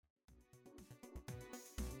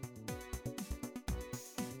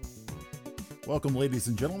Welcome, ladies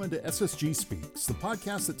and gentlemen, to SSG Speaks, the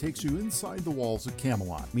podcast that takes you inside the walls of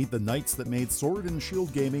Camelot. Meet the knights that made Sword and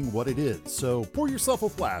Shield Gaming what it is. So pour yourself a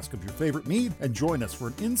flask of your favorite mead and join us for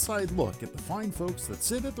an inside look at the fine folks that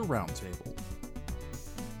sit at the round table.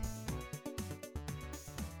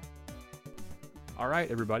 All right,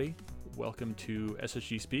 everybody. Welcome to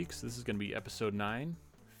SSG Speaks. This is going to be episode 9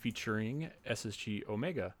 featuring SSG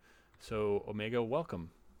Omega. So, Omega,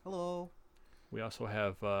 welcome. Hello. We also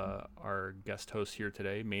have our guest host here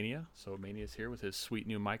today, Mania. So Mania's here with his sweet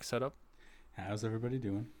new mic setup. How's everybody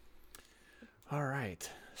doing? All right.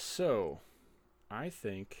 So I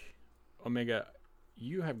think, Omega,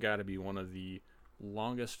 you have got to be one of the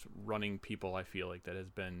longest running people I feel like that has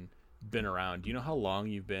been around. Do you know how long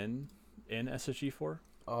you've been in SSG for?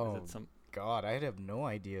 Oh, God, I have no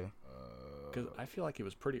idea. Because I feel like it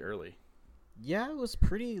was pretty early. Yeah, it was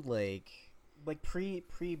pretty, like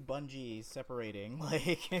pre-Bungie separating.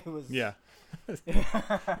 Like, it was... Yeah.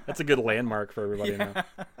 That's a good landmark for everybody now.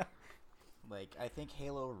 Like, I think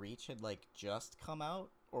Halo Reach had, like, just come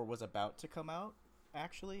out, or was about to come out,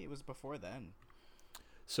 actually. It was before then.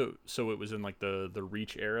 So it was in, like, the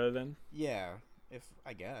Reach era then? Yeah,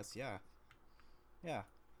 I guess, yeah. Yeah.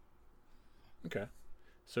 Okay.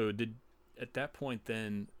 So at that point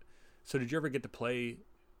then, did you ever get to play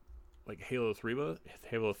like Halo 3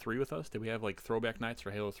 with us? Did we have like throwback nights for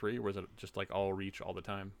Halo 3, or was it just like all Reach all the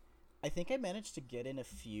time? I think I managed to get in a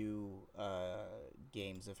few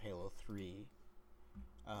games of Halo 3.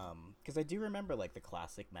 Because I do remember like the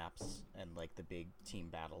classic maps and like the big team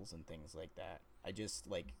battles and things like that. I just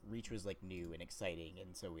like Reach was like new and exciting,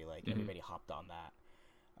 and so we like everybody hopped on that.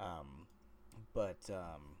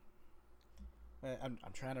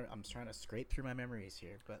 I'm trying to scrape through my memories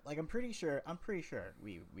here, but like I'm pretty sure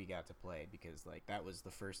we got to play, because like that was the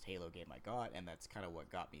first Halo game I got, and that's kind of what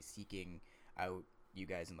got me seeking out you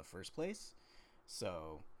guys in the first place.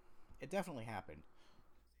 So it definitely happened.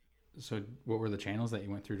 So what were the channels that you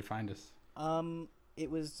went through to find us? It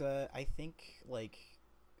was I think like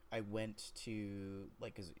I went to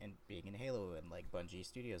like, 'cause being in Halo and like Bungie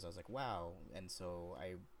Studios, I was like, wow, and so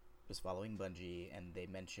I was following Bungie, and they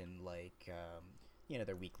mentioned like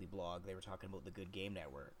their weekly blog. They were talking about the Good Game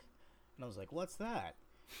Network, and I was like, what's that?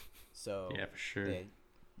 So yeah, for sure.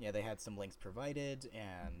 They had some links provided,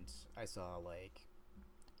 and I saw like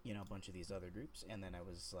a bunch of these other groups, and then I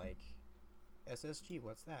was like, SSG,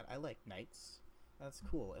 what's that? I like Knights, that's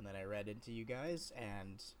cool. And then I read into you guys,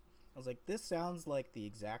 and I was like, this sounds like the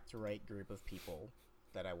exact right group of people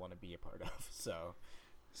that I want to be a part of.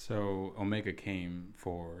 So Omega came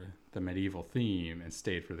for the medieval theme and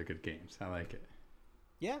stayed for the good games. I like it.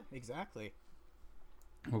 Yeah, exactly.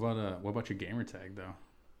 What about your gamer tag though?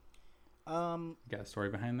 You got a story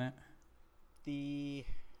behind that?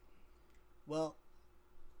 Well,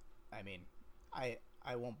 I mean, I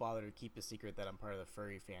won't bother to keep a secret that I'm part of the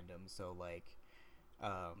furry fandom. So like,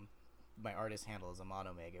 my artist handle is Amon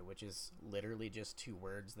Omega, which is literally just two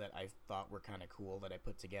words that I thought were kind of cool that I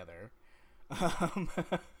put together.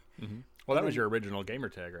 Well, that was your original gamer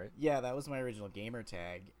tag, right? Yeah, that was my original gamer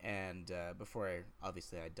tag, and before I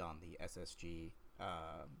donned the SSG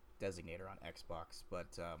designator on Xbox,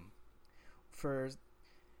 but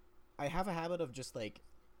I have a habit of just like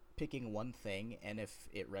picking one thing, and if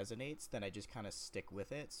it resonates, then I just kind of stick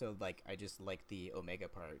with it. So like I just like the Omega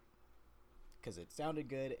part because it sounded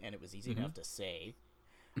good and it was easy enough to say.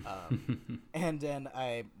 And then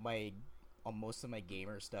most of my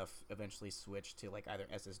gamer stuff eventually switched to like either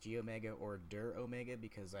SSG Omega or Der Omega,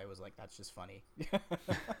 because I was like, that's just funny.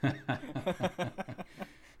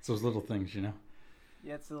 It's those little things, you know?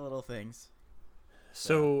 Yeah, it's the little things.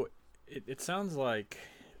 So it sounds like,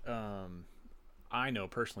 I know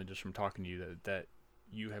personally just from talking to you that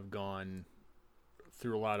you have gone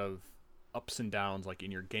through a lot of ups and downs like in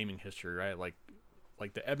your gaming history, right? Like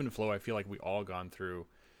the ebb and flow I feel like we all gone through.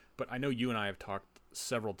 But I know you and I have talked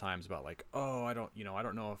several times about like, oh, I don't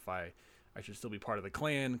know if I should still be part of the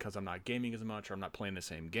clan because I'm not gaming as much, or I'm not playing the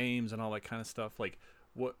same games and all that kind of stuff. Like,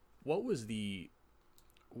 what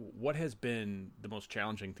has been the most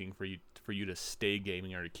challenging thing for you to stay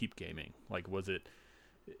gaming or to keep gaming? Like, was it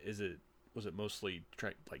mostly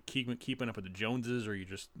keeping up with the Joneses, or you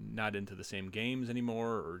just not into the same games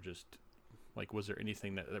anymore, or just like, was there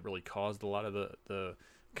anything that really caused a lot of the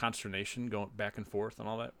consternation going back and forth and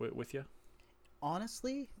all that with you?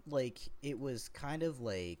 Honestly, like, it was kind of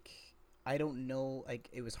like, I don't know, like,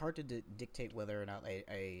 it was hard to dictate whether or not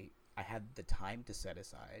I had the time to set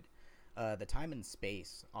aside, the time and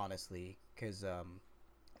space, honestly, because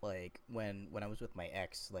like when I was with my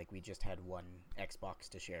ex, like, we just had one Xbox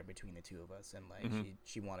to share between the two of us, and like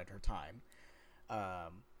she wanted her time,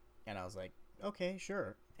 and I was like, okay,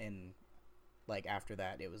 sure. And like after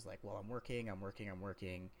that, it was like, well, I'm working.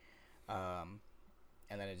 Um,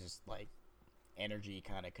 and then it just like energy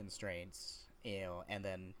kind of constraints, and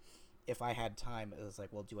then if I had time, it was like,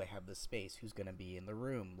 well, do I have the space? Who's going to be in the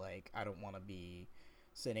room? Like, I don't want to be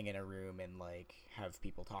sitting in a room and like have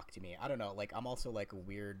people talk to me. I don't know. Like, I'm also like a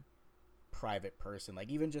weird private person. Like,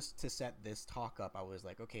 even just to set this talk up, I was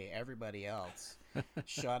like, okay, everybody else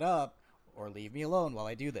shut up or leave me alone while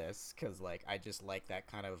I do this. Cause like, I just like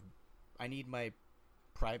that kind of, I need my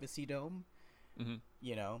privacy dome,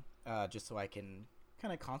 just so I can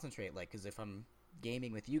kind of concentrate. Like, cause if I'm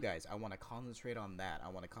gaming with you guys, I want to concentrate on that. I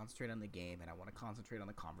want to concentrate on the game, and I want to concentrate on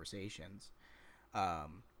the conversations.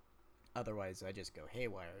 Otherwise I just go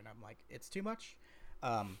haywire, and I'm like, it's too much.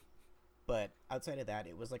 But outside of that,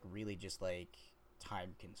 it was like really just like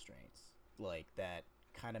time constraints, like that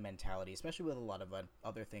kind of mentality, especially with a lot of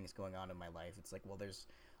other things going on in my life. It's like, well, there's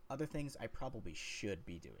other things I probably should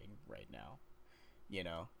be doing right now,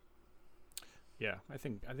 Yeah, I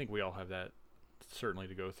think we all have that certainly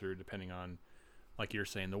to go through, depending on, like you're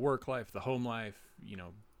saying, the work life, the home life,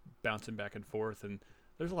 bouncing back and forth. And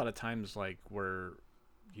there's a lot of times like where,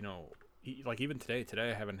 like even today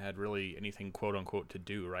I haven't had really anything quote unquote to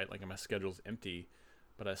do, right? Like my schedule's empty,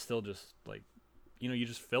 but I still just like, you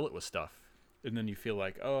just fill it with stuff. And then you feel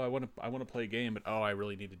like, oh, I want to play a game, but oh, I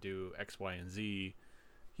really need to do X, Y, and Z,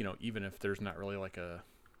 even if there's not really like a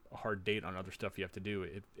hard date on other stuff you have to do.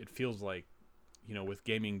 It feels like, with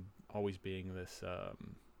gaming always being this,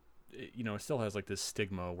 it still has like this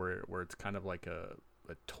stigma where it's kind of like a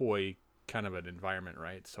toy kind of an environment,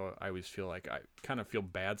 right? So I always feel like I kind of feel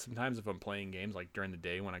bad sometimes if I'm playing games like during the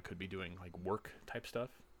day when I could be doing like work type stuff.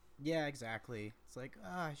 Yeah, exactly. It's like,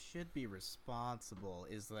 I should be responsible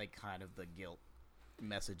is like kind of the guilt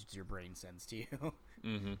message your brain sends to you.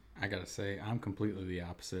 Mm-hmm. I gotta say, I'm completely the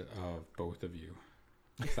opposite of both of you.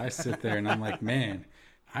 I sit there and I'm like, man,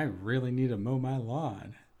 I really need to mow my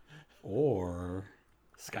lawn, or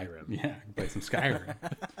Skyrim. Yeah, play some Skyrim.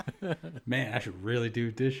 Man, I should really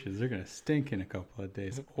do dishes. They're gonna stink in a couple of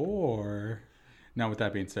days. Or, now with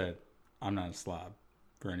that being said, I'm not a slob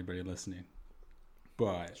for anybody listening,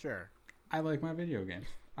 but Sure, I like my video games.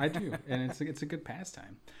 I do, and it's a good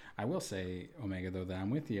pastime. I will say, Omega, though, that I'm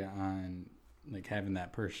with you on like having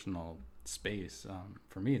that personal space.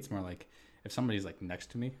 For me, it's more like if somebody's like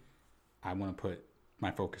next to me, I want to put my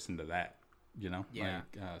focus into that. Yeah.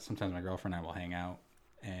 Like sometimes my girlfriend and I will hang out,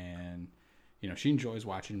 and she enjoys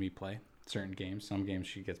watching me play certain games. Some games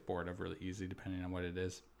she gets bored of really easy, depending on what it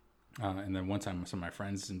is. And then one time, some of my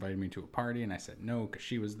friends invited me to a party, and I said no because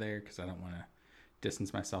she was there, because I don't want to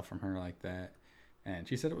distance myself from her like that. And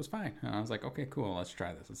she said it was fine. And I was like, okay, cool, let's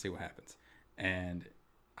try this. Let's see what happens. And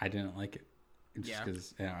I didn't like it. Just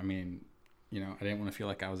because, I didn't want to feel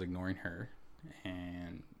like I was ignoring her.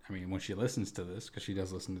 And, when she listens to this, because she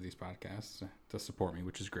does listen to these podcasts to support me,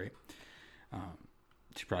 which is great.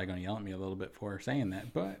 She's probably going to yell at me a little bit for saying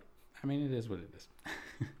that. But, it is what it is.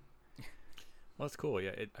 Well, that's cool.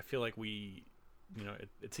 Yeah, I feel like we,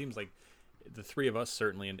 it seems like the three of us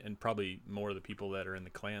certainly, and probably more of the people that are in the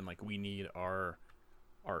clan, like we need our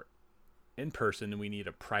in person, and we need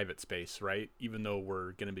a private space, right? Even though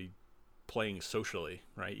we're going to be playing socially,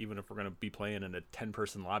 right? Even if we're going to be playing in a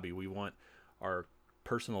 10-person lobby, we want our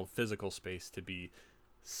personal physical space to be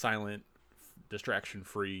silent, distraction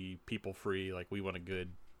free, people free. Like we want a good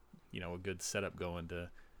setup going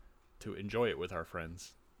to enjoy it with our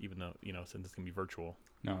friends, even though, since it's going to be virtual.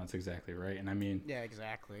 No, that's exactly right. And yeah,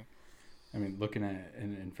 exactly. Looking at,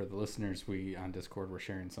 and for the listeners, we on Discord, we're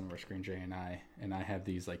sharing some of our screen, Jay and I have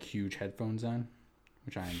these like huge headphones on,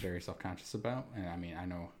 which I am very self-conscious about. And I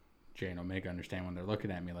know Jay and Omega understand when they're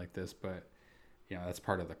looking at me like this, but that's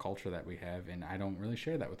part of the culture that we have, and I don't really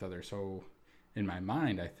share that with others. So in my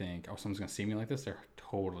mind, I think, oh, someone's going to see me like this, they're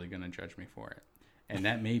totally going to judge me for it. And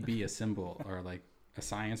that may be a symbol or like a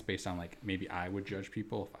science based on like, maybe I would judge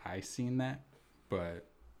people if I seen that, but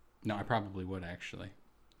no, I probably would actually.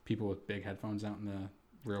 People with big headphones out in the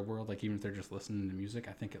real world, like even if they're just listening to music,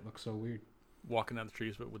 I think it looks so weird. Walking down the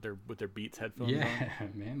trees with their Beats headphones on. Yeah,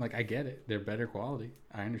 man. Like I get it. They're better quality.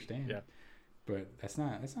 I understand. Yeah. But that's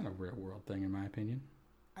not a real world thing in my opinion.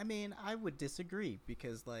 I would disagree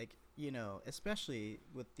because especially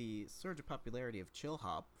with the surge of popularity of chill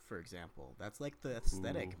hop, for example, that's like the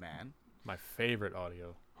aesthetic. Ooh. Man. My favorite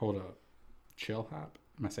audio. Hold up. Chill hop?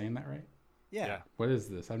 Am I saying that right? Yeah. What is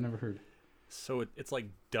this? I've never heard. So it's like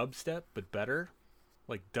dubstep, but better.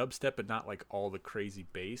 like dubstep, but not like all the crazy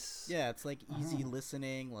bass. Yeah, it's like easy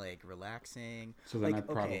listening, like relaxing. So then like,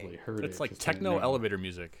 I probably heard it. It's like just didn't techno know. elevator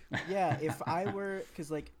music. Yeah, if I were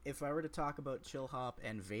to talk about chill hop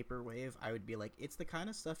and vaporwave, I would be like, it's the kind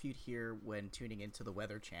of stuff you'd hear when tuning into the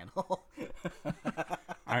Weather Channel.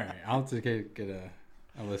 All right, I'll have to get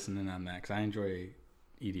a listen in on that because I enjoy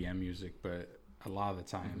EDM music, but a lot of the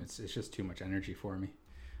time it's just too much energy for me.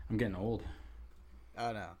 I'm getting old.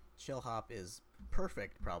 Oh no, chill hop is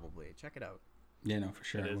perfect. Probably check it out. Yeah, no, for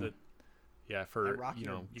sure. I Is will. it? Yeah, for rock you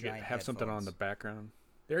your know, you giant have something on the headphones. background.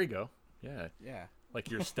 There you go. Yeah, Yeah, like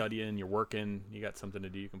you're studying, you're working, you got something to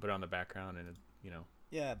do. You can put it on the background, and you know.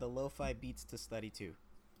 yeah, the lo-fi beats to study too.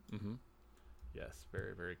 Mm-hmm. Yes,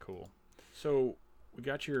 very very cool. So we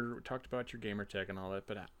talked about your gamer tag and all that,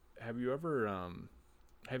 but have you ever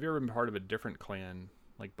been part of a different clan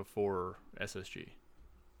like before SSG?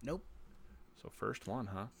 Nope, So first one,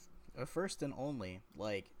 huh? a first and only.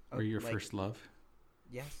 Like, Were you your like, first love?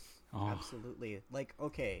 Yes, Oh. absolutely. Like,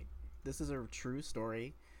 okay, this is a true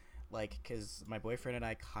story. Like, because my boyfriend and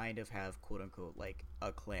I kind of have quote unquote like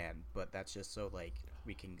a clan, but that's just so like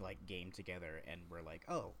we can like game together and we're like,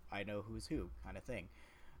 oh, I know who's who kind of thing.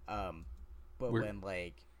 But We're- when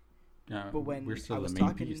like But when we're I still the was main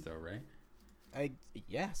talking- piece, though, right?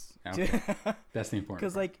 yes, Okay. That's the important.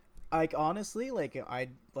 because part. like honestly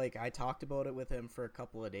I talked about it with him for a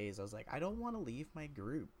couple of days. I was like, I don't want to leave my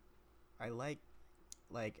group. I like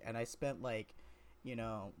and I spent like, you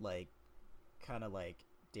know, like kind of like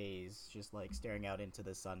days just like staring out into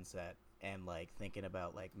the sunset and like thinking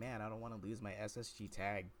about like, man, I don't want to lose my SSG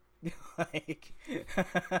tag. like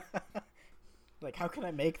like how can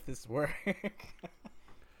I make this work?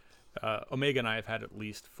 Omega and I have had at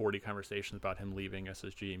least 40 conversations about him leaving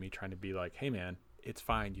SSG and me trying to be like, hey man, it's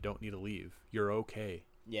fine. You don't need to leave. You're okay.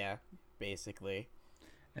 Yeah, basically.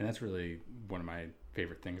 And that's really one of my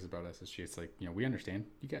favorite things about SSG. It's like, you know, we understand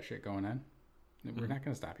you got shit going on. We're not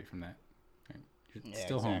going to stop you from that. Right? You're Yeah,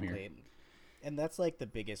 still home here. exactly. And that's like the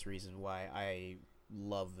biggest reason why I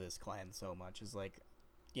love this clan so much is like,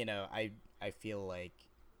 you know, I feel like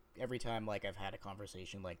every time like I've had a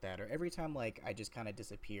conversation like that, or every time like I just kind of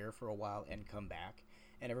disappear for a while and come back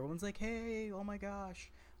and everyone's like, hey, oh my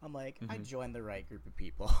gosh, I'm like, I joined the right group of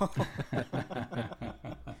people.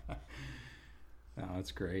 No,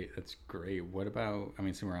 that's great. That's great. What about, I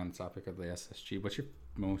mean, so we're on the topic of the SSG. What's your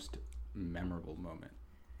most memorable moment?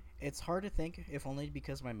 It's hard to think, if only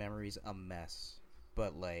because my memory's a mess.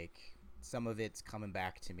 But like some of it's coming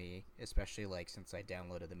back to me, especially like since I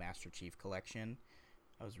downloaded the Master Chief Collection.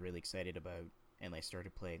 I was really excited about, and I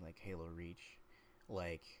started playing like Halo Reach,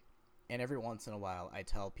 like, and every once in a while I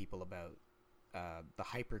tell people about the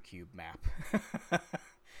Hypercube map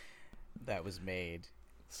that was made.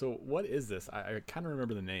 So what is this? I kind of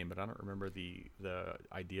remember the name, but I don't remember the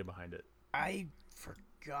idea behind it. I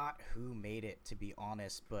forgot who made it, to be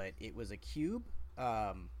honest, but it was a cube.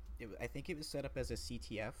 I think it was set up as a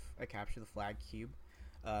CTF, a capture the flag cube,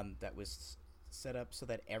 that was set up so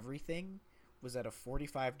that everything was at a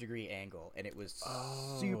 45-degree angle, and it was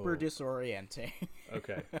super disorienting.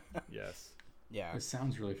 Okay. Yes. Yeah. This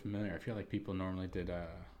sounds really familiar. I feel like people normally did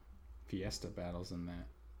Fiesta battles in that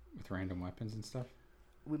with random weapons and stuff.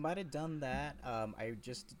 We might have done that. I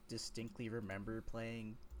just distinctly remember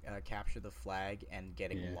playing Capture the Flag and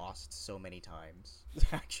getting lost so many times,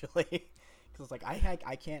 actually. Because it's like,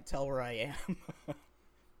 I can't tell where I am.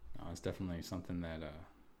 No, it's definitely something that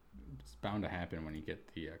it's bound to happen when you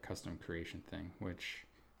get the custom creation thing, which,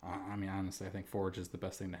 I mean, honestly, I think Forge is the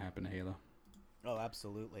best thing to happen to Halo. Oh,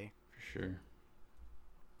 absolutely. For sure.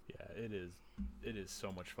 Yeah, it is. It is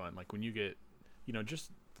so much fun. Like when you get, you know,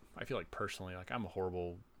 just I feel like personally, like I'm a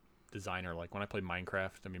horrible designer. Like when I play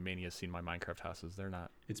Minecraft, I mean, Mania's seen my Minecraft houses. They're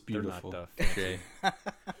not. It's beautiful. They're not fancy. Jay.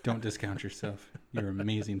 Don't discount yourself. You're an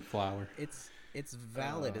amazing flower. It's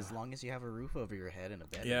valid as long as you have a roof over your head and a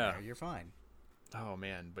bed Yeah. in there. You're fine. Oh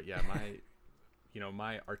man, but yeah,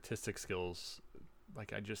 my artistic skills,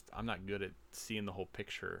 like I'm not good at seeing the whole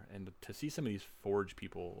picture, and to see some of these Forge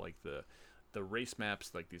people, like the race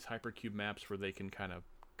maps, like these Hypercube maps where they can kind of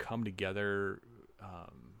come together,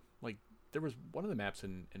 like there was one of the maps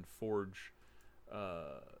in Forge,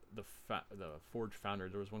 the Forge founder,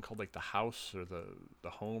 there was one called like the house or the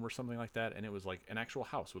home or something like that, and it was like an actual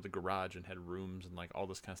house with a garage and had rooms and like all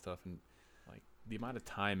this kind of stuff, and like the amount of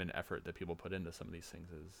time and effort that people put into some of these things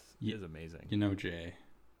is amazing. You know, Jay,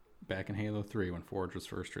 back in Halo 3 when Forge was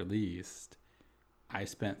first released, I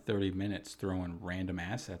spent 30 minutes throwing random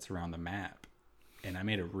assets around the map, and I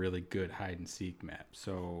made a really good hide and seek map.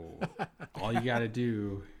 So all you got to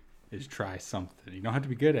do is try something. You don't have to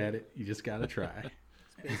be good at it. You just got to try.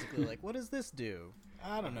 It's basically like, what does this do?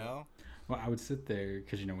 I don't know. Well, I would sit there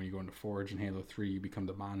because, you know, when you go into Forge in Halo 3, you become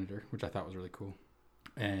the monitor, which I thought was really cool.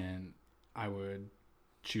 And I would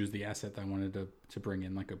choose the asset that I wanted to bring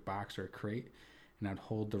in, like a box or a crate, and I'd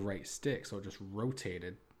hold the right stick so it just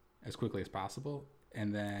rotated as quickly as possible.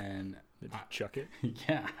 And then Did you chuck it?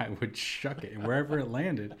 yeah, I would chuck it, and wherever it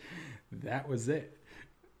landed, that was it.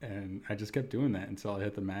 And I just kept doing that until I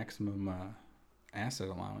hit the maximum asset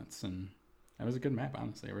allowance, and that was a good map.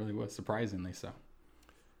 Honestly, it really was, surprisingly so.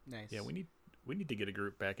 Nice. Yeah, we need to get a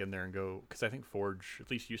group back in there and go, because I think Forge at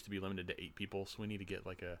least used to be limited to 8 people, so we need to get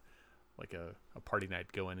like a party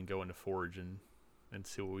night going and go into Forge and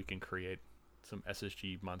see what we can create, some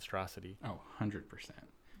SSG monstrosity. Oh, 100%.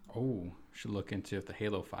 Oh, should look into if the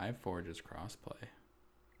Halo 5 Forge is crossplay.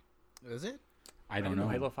 Is it? I don't know.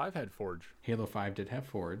 Halo 5 had Forge. Halo 5 did have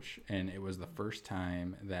Forge, and it was the first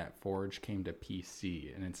time that Forge came to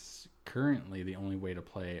PC, and it's currently the only way to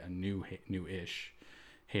play a new-ish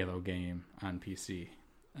Halo game on PC,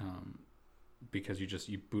 because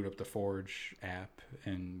you boot up the Forge app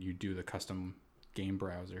and you do the custom game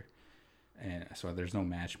browser, and so there's no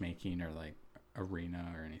matchmaking or like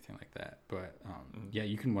arena or anything like that. But yeah,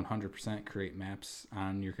 you can 100% create maps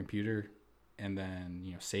on your computer, and then,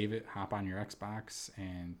 you know, save it, hop on your Xbox,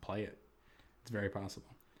 and play it. It's very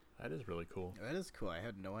possible. That is really cool. That is cool. I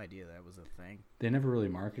had no idea that was a thing. They never really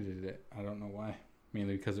marketed it. I don't know why.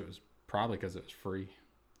 Mainly because it was free,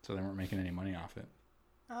 so they weren't making any money off it.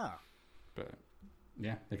 Ah. But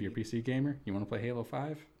yeah, if you're a PC gamer, you want to play Halo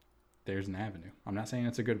 5, there's an avenue. I'm not saying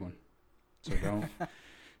it's a good one, so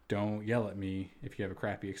don't yell at me if you have a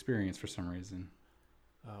crappy experience for some reason.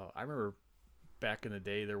 I remember back in the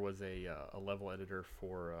day there was a level editor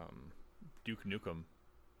for Duke Nukem.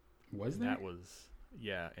 Was there? That was,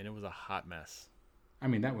 yeah, and it was a hot mess. I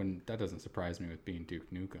mean, that doesn't surprise me with being Duke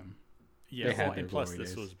Nukem. Yeah, They had well, their and plus glory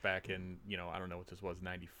this days. was back in, you know, I don't know what this was,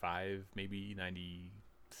 95, maybe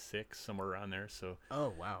 96, somewhere around there. So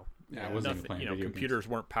Oh, wow. Yeah, I wasn't even nothing, playing you know, video computers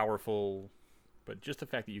weren't powerful, but just the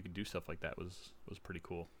fact that you could do stuff like that was pretty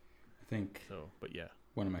cool. I think So, but yeah.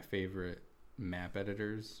 one of my favorite map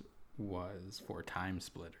editors was for Time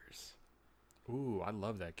Splitters. Ooh, I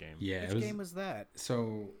love that game. Yeah, Which game was that?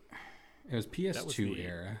 so it was PS2 That was the-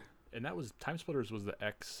 era. And that was, Time Splitters was the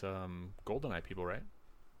ex GoldenEye people, right?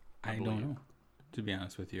 I believe. don't know, to be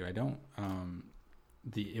honest with you. I don't.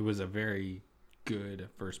 It was a very good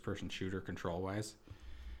first-person shooter control-wise.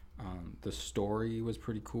 The story was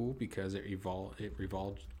pretty cool because it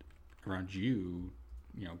revolved around you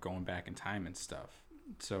know, going back in time and stuff.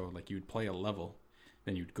 So like you would play a level,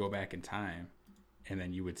 then you'd go back in time, and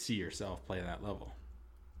then you would see yourself play that level.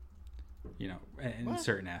 You know, and What?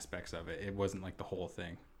 certain aspects of it. It wasn't like the whole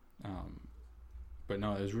thing. But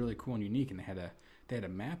no, it was really cool and unique, and they had a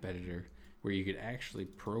map editor where you could actually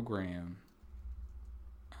program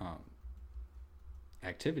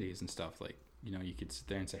activities and stuff. Like, you know, you could sit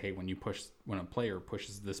there and say, hey, when a player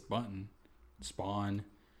pushes this button, spawn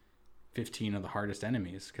 15 of the hardest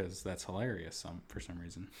enemies, because that's hilarious for some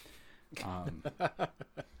reason.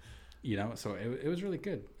 You know, so it was really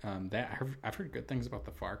good. I've heard good things about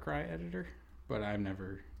the Far Cry editor, but I've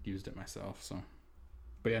never used it myself. So,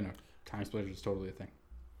 but yeah, no, Time Splitters is totally a thing.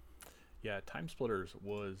 Yeah, Time Splitters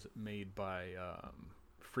was made by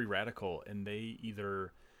Free Radical, and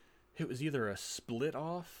it was either a split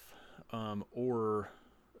off, or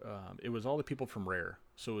it was all the people from Rare.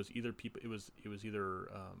 So it was either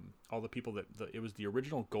all the people it was the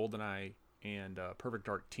original GoldenEye and Perfect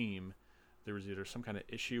Dark team. There was either some kind of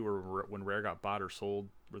issue, or when Rare got bought or sold,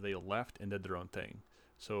 where they left and did their own thing.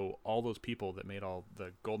 So all those people that made all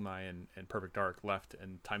the GoldenEye and Perfect Dark left,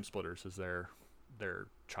 and Time Splitters is their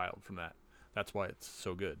child from that. That's why it's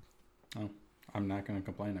so good. Oh, I'm not going to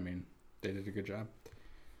complain. I mean, they did a good job.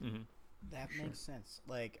 Mm-hmm. That makes sense.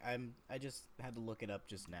 Like, I just had to look it up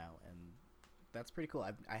just now, and that's pretty cool.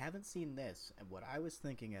 I haven't seen this, and what I was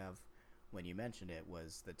thinking of when you mentioned it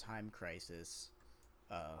was the Time Crisis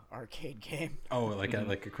arcade game. Oh, like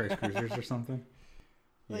a Christ Cruisers or something?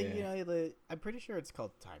 Like, Yeah. you know, I'm pretty sure it's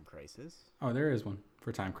called Time Crisis. Oh, there is one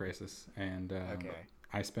for Time Crisis, and Okay.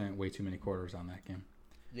 I spent way too many quarters on that game.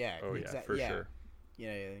 Yeah. Oh yeah, for sure. You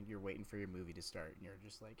know, you're waiting for your movie to start, and you're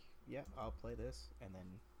just like, yeah, I'll play this, and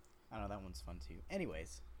then I don't know, that one's fun too.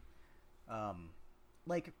 Anyways,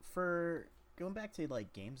 like, for going back to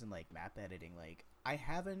like games and like map editing, like, I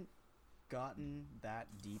haven't gotten that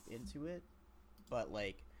deep into it, but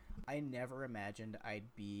like, I never imagined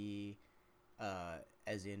I'd be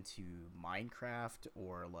as into Minecraft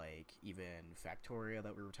or like even Factorio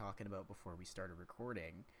that we were talking about before we started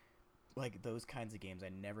recording. Like, those kinds of games, I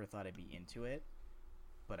never thought I'd be into it.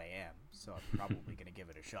 but I am, so I'm probably gonna give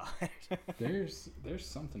it a shot. There's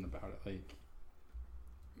something about it,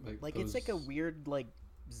 like It's like a weird like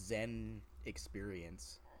Zen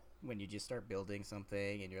experience when you just start building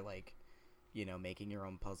something and you're like, making your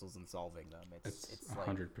own puzzles and solving them. It's like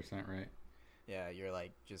 100% right. yeah, you're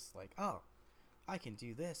like just like, oh, I can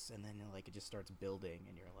do this, and then like it just starts building,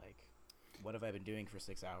 and you're like, what have I been doing for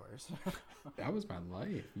 6 hours? That was my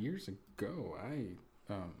life years ago.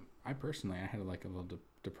 I personally, I had like a little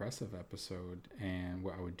depressive episode, and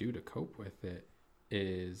what I would do to cope with it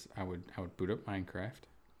is I would boot up Minecraft,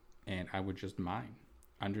 and I would just mine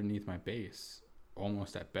underneath my base,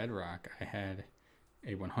 almost at bedrock. I had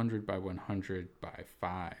a 100 by 100 by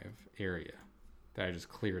 5 area that I just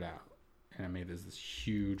cleared out, and I made this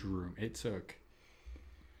huge room. It took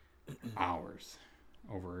hours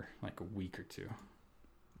over like a week or two.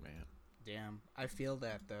 Man, Damn, I feel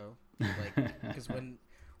that though. Like, because when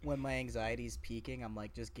my anxiety's peaking, I'm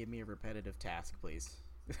like, just give me a repetitive task, please.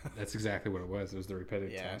 That's exactly what it was. It was the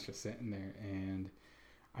repetitive task just sitting there. And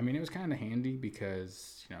I mean, it was kind of handy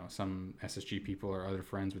because, some SSG people or other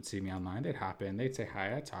friends would see me online. They'd hop in, they'd say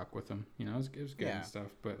hi, I'd talk with them. It was good and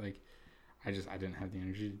stuff. But like, I didn't have the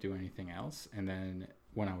energy to do anything else. And then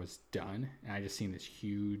when I was done, and I just seen this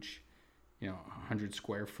huge, 100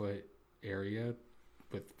 square foot area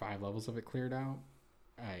with 5 levels of it cleared out,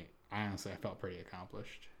 I honestly, I felt pretty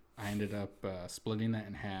accomplished. I ended up splitting that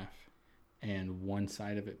in half, and one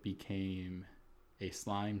side of it became a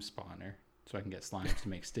slime spawner, so I can get slimes to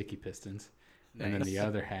make sticky pistons. Nice. And then the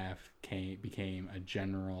other half became a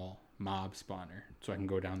general mob spawner, so I can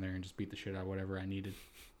go down there and just beat the shit out of whatever I needed.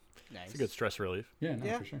 Nice. It's a good stress relief. Yeah,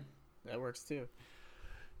 for sure. That works too.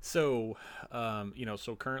 So,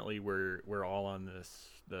 so currently we're all on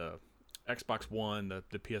the Xbox One,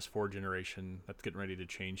 the PS4 generation that's getting ready to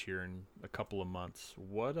change here in a couple of months.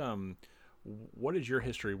 What is your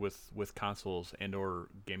history with consoles and or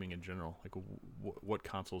gaming in general? Like, what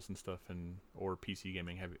consoles and stuff or PC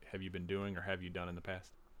gaming have you been doing or have you done in the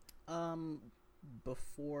past?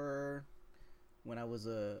 Before, when I was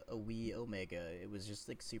a Wii Omega, it was just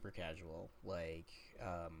like super casual. Like,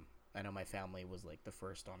 I know my family was like the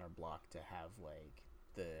first on our block to have like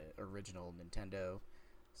the original Nintendo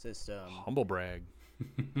system. Humble brag.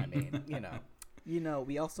 I mean,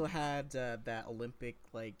 we also had that Olympic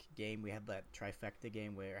like game. We had that trifecta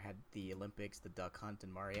game where it had the Olympics, the Duck Hunt,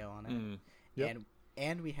 and Mario on it. Yep.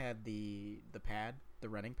 And we had the pad, the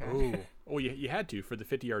running pad. Oh, you had to for the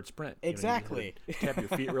 50-yard sprint. Exactly. You tap your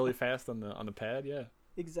feet really fast on the pad. Yeah.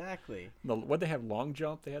 Exactly. What they have, long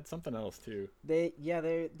jump? They had something else too. They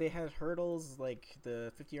had hurdles, like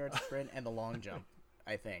the 50-yard sprint and the long jump.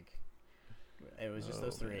 I think it was just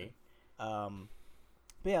those three. But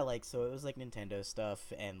yeah, like, so it was like Nintendo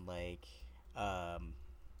stuff, and like and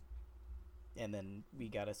then we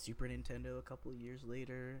got a Super Nintendo a couple of years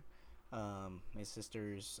later. My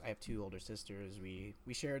sisters, I have 2 older sisters. We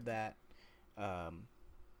shared that.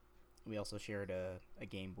 We also shared a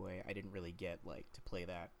Game Boy. I didn't really get like to play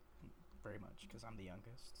that very much because I'm the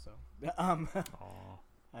youngest. So I know,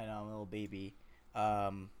 I'm a little baby.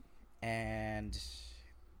 And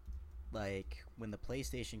like when the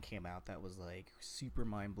PlayStation came out, that was like super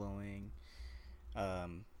mind blowing. Got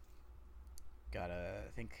I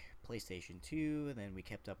think PlayStation 2, and then we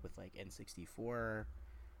kept up with like N64.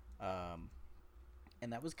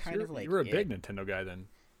 And that was kind of like, you were a big Nintendo guy then.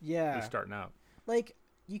 Yeah, you're starting out. Like,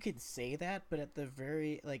 you could say that, but at the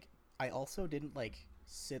very, like, I also didn't like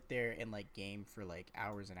sit there and like game for like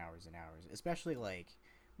hours and hours and hours, especially like,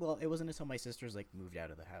 well, it wasn't until my sisters like moved out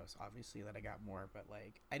of the house, obviously, that I got more. But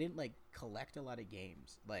like, I didn't like collect a lot of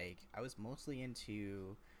games. Like, I was mostly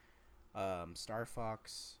into Star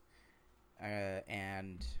Fox,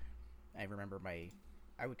 and I remember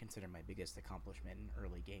I would consider my biggest accomplishment in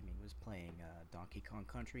early gaming was playing Donkey Kong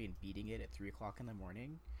Country and beating it at 3 o'clock in the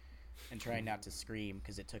morning, and trying not to scream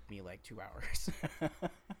because it took me like 2 hours.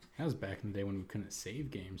 That was back in the day when we couldn't save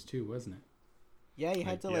games too, wasn't it? Yeah, you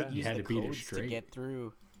had to like use the codes to get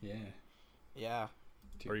through. Yeah.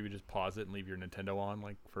 Or you would just pause it and leave your Nintendo on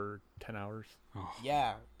like for 10 hours. Oh,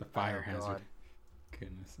 yeah. The fire hazard.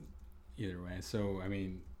 Goodness. Either way. So, I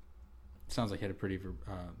mean, sounds like you had a pretty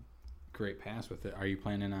great pass with it. Are you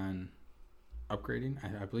planning on upgrading?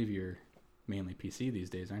 I believe you're mainly PC these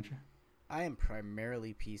days, aren't you? I am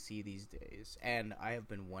primarily PC these days, and I have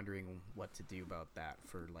been wondering what to do about that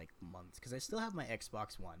for like months, because I still have my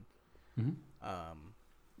Xbox One,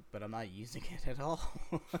 but I'm not using it at all.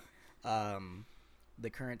 The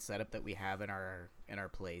current setup that we have in our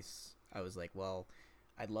place, I was like, well,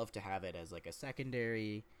 I'd love to have it as like a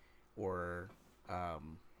secondary, or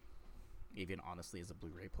even honestly as a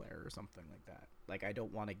Blu-ray player or something like that. Like, I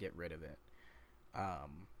don't want to get rid of it.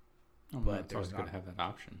 But it's always good to have that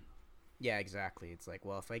option. Yeah, exactly. It's like,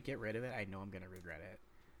 well, if I get rid of it, I know I'm going to regret it.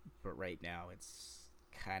 But right now, it's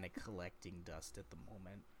kind of collecting dust at the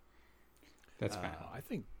moment. That's fine. I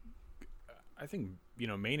think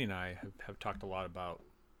Manny and I have talked a lot about,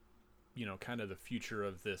 kind of the future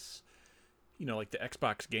of this, like the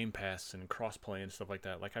Xbox Game Pass and crossplay and stuff like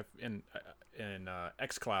that. Like and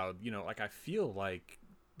xCloud, like I feel like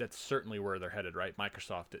that's certainly where they're headed, right?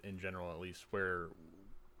 Microsoft in general, at least, where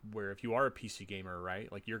if you are a PC gamer,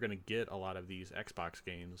 right, like you're going to get a lot of these Xbox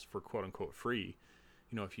games for quote unquote free.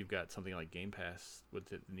 If you've got something like Game Pass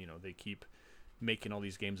with it, they keep making all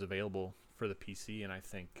these games available for the PC, and I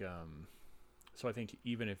think so I think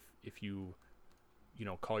even if you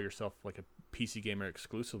call yourself like a PC gamer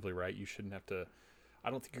exclusively, right, you shouldn't have to. I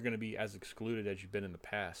don't think you're going to be as excluded as you've been in the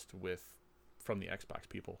past from the Xbox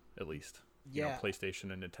people, at least. Yeah,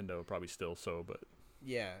 PlayStation and Nintendo probably still so, but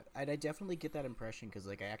yeah, I definitely get that impression because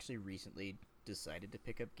like I actually recently decided to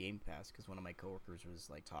pick up Game Pass because one of my coworkers was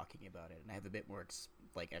like talking about it, and I have a bit more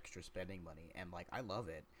like extra spending money, and like I love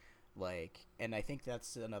it. Like, and I think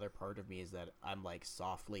that's another part of me is that I'm like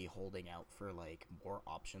softly holding out for like more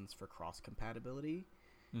options for cross compatibility.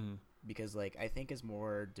 Mm-hmm. Because like I think as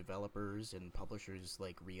more developers and publishers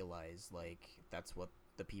like realize like that's what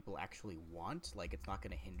the people actually want, like it's not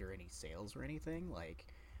going to hinder any sales or anything, like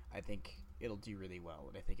I think it'll do really well,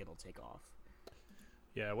 and I think it'll take off.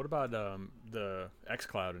 Yeah, what about the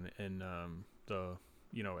xCloud and the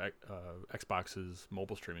Xbox's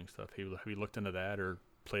mobile streaming stuff? Have you looked into that or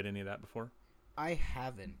played any of that before? I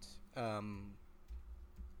haven't.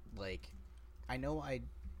 Like I know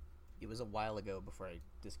it was a while ago before I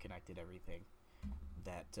disconnected everything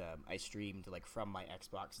that I streamed like from my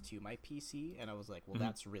Xbox to my PC, and I was like, well, Mm-hmm.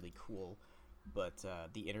 that's really cool, but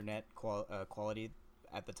the internet quality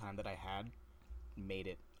at the time that I had made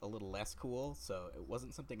it a little less cool, so it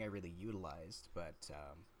wasn't something I really utilized. But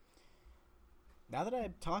now that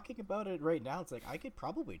I'm talking about it right now, it's like I could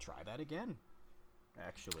probably try that again,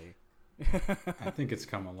 actually. I think it's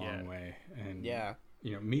come a long way, and yeah.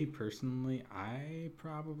 Me personally, I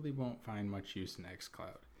probably won't find much use in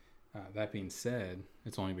xCloud. That being said,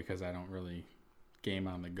 it's only because I don't really game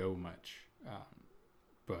on the go much,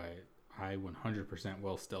 but I 100%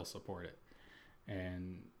 will still support it.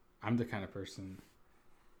 And I'm the kind of person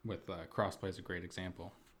with crossplay is a great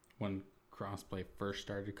example. When crossplay first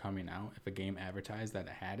started coming out, if a game advertised that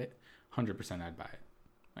it had it, 100% I'd buy it.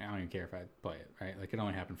 Like, I don't even care if I'd play it, right? Like, it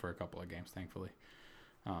only happened for a couple of games, thankfully.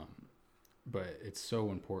 But it's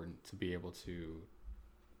so important to be able to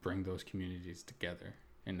bring those communities together.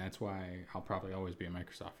 And that's why I'll probably always be a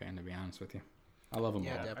Microsoft fan, to be honest with you. I love them all.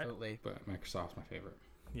 Yeah, definitely. But Microsoft's my favorite.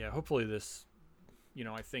 Yeah, hopefully this,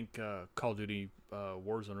 I think Call of Duty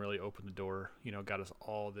Warzone really opened the door, got us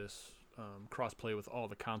all this cross-play with all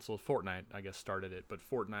the consoles. Fortnite, I guess, started it, but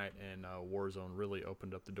Fortnite and Warzone really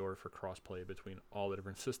opened up the door for cross-play between all the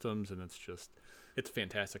different systems, and it's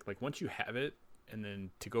fantastic. Like, once you have it, and then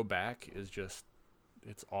to go back is just,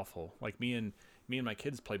 it's awful. Like, me and my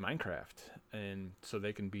kids play Minecraft, and so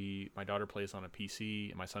my daughter plays on a PC,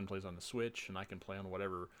 and my son plays on the Switch, and I can play on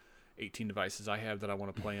whatever 18 devices I have that I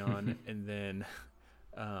want to play on. And then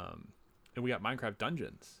and we got Minecraft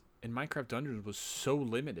Dungeons, and Minecraft Dungeons was so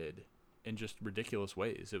limited in just ridiculous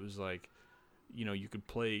ways. It was like, you could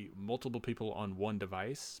play multiple people on one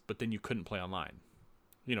device, but then you couldn't play online.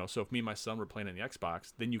 So if me and my son were playing on the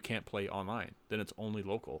Xbox, then you can't play online. Then it's only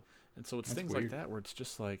local. And so it's That's things weird. like that where it's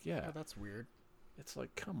just like, Yeah, that's weird. it's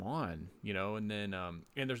like, come on, and then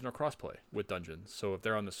and there's no crossplay with Dungeons. So if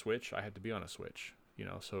they're on the Switch, I have to be on a Switch,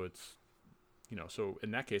 so it's, so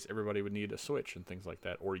in that case, everybody would need a Switch and things like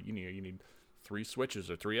that. Or, you need 3 Switches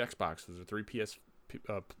or 3 Xboxes or 3 PS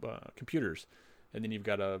computers. And then you've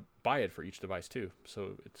got to buy it for each device too.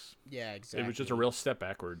 So Yeah, exactly. it was just a real step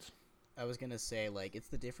backwards. I was gonna say, like, it's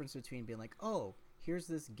the difference between being like, oh, here's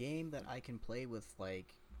this game that I can play with, like,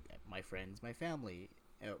 my friends, my family,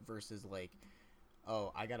 versus, like,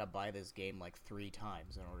 oh, I gotta buy this game, like, 3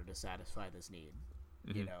 times in order to satisfy this need.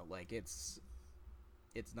 Mm-hmm. Like, it's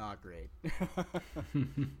not great.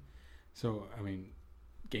 So, I mean,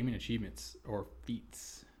 gaming achievements or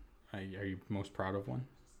feats, are you most proud of one?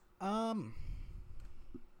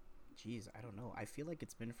 Geez, I don't know. I feel like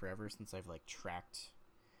it's been forever since I've, like, tracked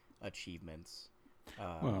achievements.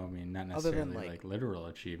 Well, I mean, not other than, necessarily like literal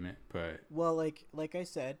achievement, but Well, like I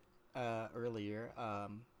said earlier,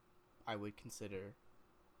 I would consider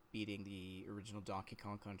beating the original Donkey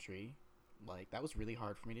Kong Country. Like, that was really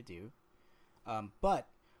hard for me to do. But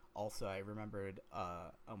also I remembered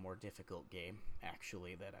a more difficult game,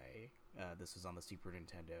 actually, that This was on the Super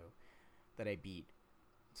Nintendo that I beat.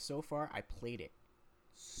 So far, I played it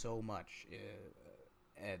so much,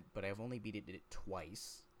 but I've only beat it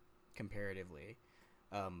twice, comparatively.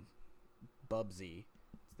 Bubsy,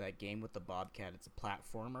 it's that game with the Bobcat. It's a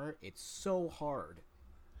platformer. It's so hard,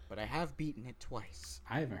 but I have beaten it twice.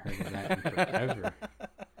 I haven't heard of that in forever.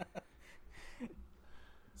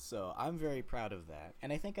 So I'm very proud of that.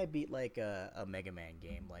 And I think I beat like a Mega Man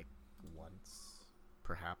game like once,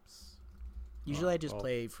 perhaps. Usually I just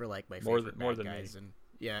play for like my favorite bad guys, and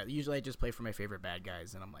yeah, usually I just play for my favorite bad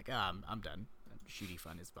guys, and I'm like, I'm done. Shooty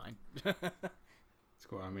fun is fine. It's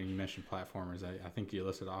cool. I mean, you mentioned platformers. I think you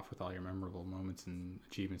listed off with all your memorable moments and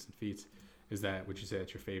achievements and feats. Would you say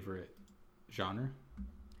that's your favorite genre?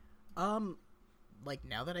 Like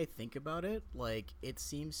now that I think about it, like it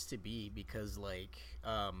seems to be because like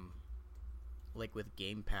with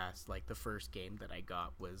Game Pass, like the first game that I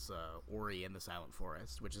got was Ori and the Silent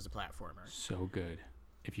Forest, which is a platformer. So good.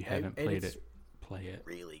 If you haven't played it, play it.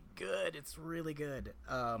 Really good. It's really good.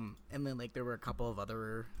 And then like there were a couple of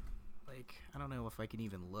other, like I don't know if I can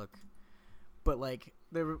even look, but like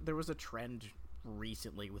there was a trend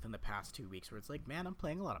recently within the past 2 weeks where it's like, man, I'm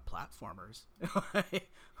playing a lot of platformers.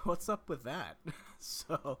 What's up with that?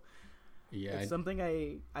 So yeah, it's something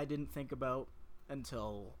I didn't think about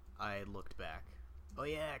until I looked back. Oh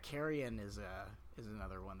yeah, Carrion is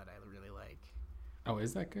another one that I really like. Oh,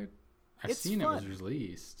 is that good? I've seen fun. It was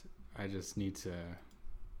released. I just need to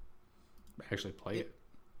actually play it.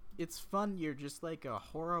 It's fun. You're just like a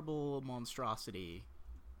horrible monstrosity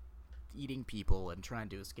eating people and trying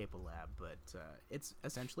to escape a lab, but it's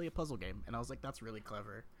essentially a puzzle game, and I was like, that's really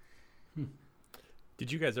clever.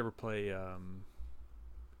 Did you guys ever play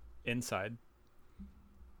Inside?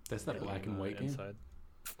 That's that black and white game? Inside.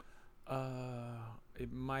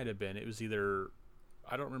 It might have been. It was either,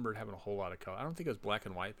 I don't remember it having a whole lot of color. I don't think it was black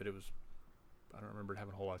and white, but it was, I don't remember it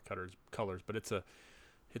having a whole lot of colors, but it's a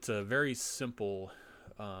very simple,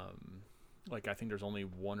 like I think there's only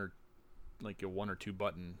one or two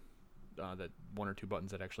buttons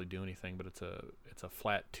that actually do anything, but it's a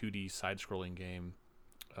flat 2D side-scrolling game,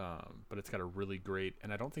 but it's got a really great,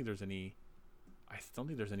 and I don't think there's any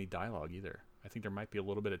dialogue either. I think there might be a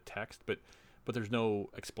little bit of text, but there's no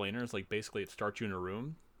explainers. Like basically it starts you in a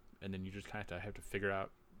room, and then you just kind of have to figure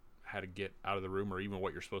out how to get out of the room, or even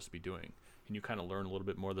what you're supposed to be doing, and you kind of learn a little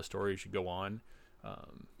bit more of the story as you go on.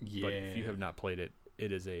 Yeah. But if you have not played it,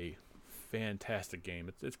 it is a fantastic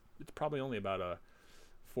game. It's probably only about a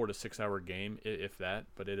 4 to 6 hour game, if that,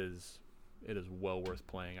 but it is well worth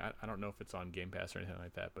playing. I don't know if it's on Game Pass or anything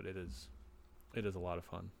like that, but it is a lot of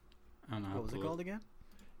fun. I don't know. What was it called again?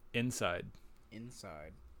 Inside.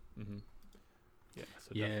 Mm-hmm. Yeah.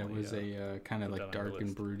 So yeah, it was a kind of like dark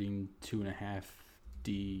and brooding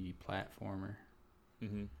 2.5D platformer.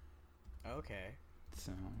 Mm-hmm. Okay.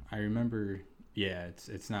 So I remember. Yeah,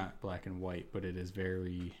 it's not black and white, but it is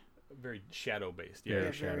very shadow based. Yeah,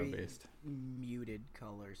 very shadow based. Muted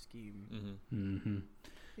color scheme. Mm-hmm. Mm-hmm.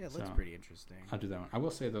 Yeah, it looks pretty interesting. I'll do that one. I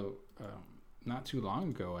will say though, not too long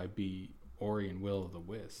ago, I beat Ori and Will of the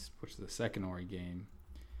Wisp, which is the second Ori game,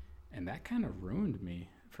 and that kind of ruined me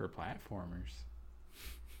for platformers.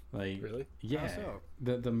 Like, really? Yeah. How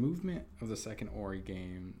so? The movement of the second Ori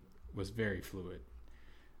game was very fluid.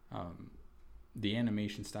 The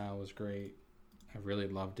animation style was great. I really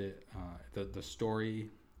loved it. The story,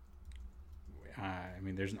 I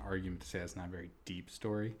mean, there's an argument to say it's not a very deep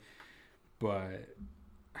story, but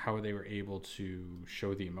how they were able to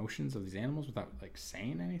show the emotions of these animals without like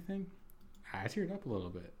saying anything, I teared up a little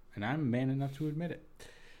bit, and I'm man enough to admit it.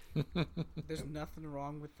 There's nothing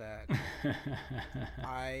wrong with that.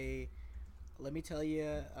 Let me tell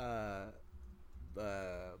you,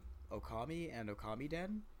 Okami and Okami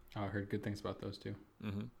Den. I heard good things about those two.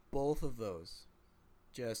 Mm-hmm. Both of those,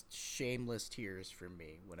 just shameless tears from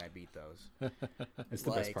me when I beat those. It's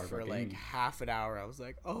the best part for about like gaming. half an hour, I was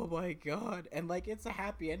like, "Oh my god!" And like it's a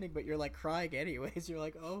happy ending, but you're like crying anyways. You're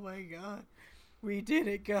like, "Oh my god, we did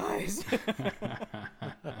it, guys!"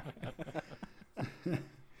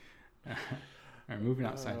 All right, moving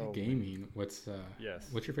outside of gaming, what's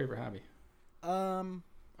your favorite hobby?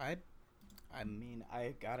 I mean,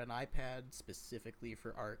 I got an iPad specifically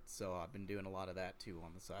for art, so I've been doing a lot of that too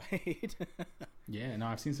on the side. Yeah, no,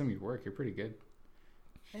 I've seen some of your work. You're pretty good.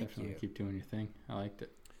 Thank Definitely you. keep doing your thing. I liked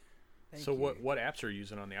it. Thank So you. what apps are you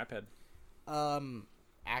using on the iPad?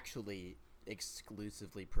 Actually,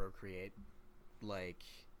 exclusively Procreate. Like,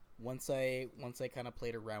 once I kind of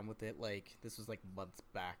played around with it, like this was like months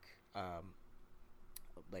back.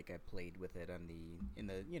 Like I played with it in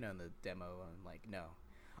the demo. I'm like, no,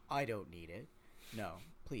 I don't need it. No,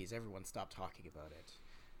 please, everyone, stop talking about it.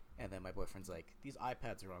 And then my boyfriend's like, these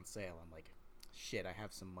iPads are on sale. I'm like, shit, I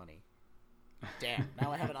have some money. Damn,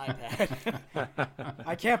 now I have an iPad.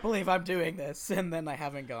 I can't believe I'm doing this. And then I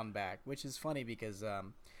haven't gone back, which is funny because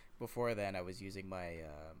before then I was using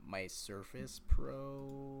my Surface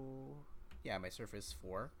Pro. Yeah, my Surface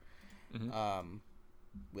 4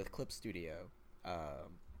 with Clip Studio,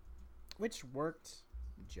 which worked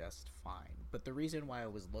just fine. But the reason why I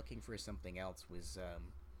was looking for something else was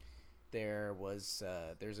there's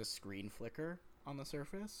a screen flicker on the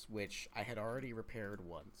Surface, which I had already repaired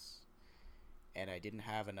once. And I didn't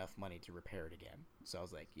have enough money to repair it again. So I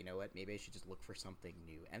was like, you know what? Maybe I should just look for something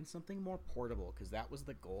new and something more portable, because that was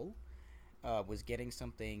the goal, was getting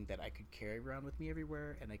something that I could carry around with me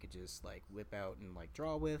everywhere and I could just like whip out and like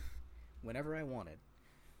draw with whenever I wanted.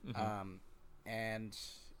 And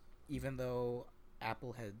even though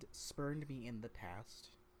Apple had spurned me in the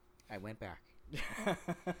past, I went back.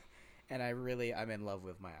 And I'm in love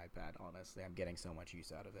with my iPad, honestly. I'm getting so much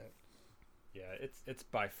use out of it. Yeah, it's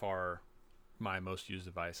by far my most used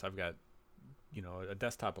device. I've got, a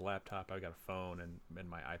desktop, a laptop, I've got a phone and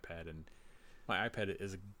my iPad, and my iPad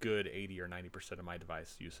is a good 80 or 90% of my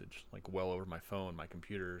device usage, like well over my phone, my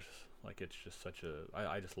computers. Like it's just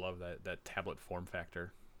I just love that tablet form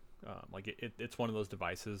factor. It's one of those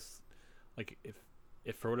devices, like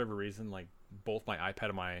if for whatever reason, like both my iPad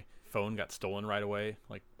and my phone got stolen right away,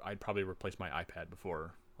 like I'd probably replace my iPad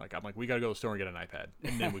before. Like I'm like, we got to go to the store and get an iPad,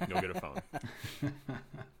 and then we can go get a phone.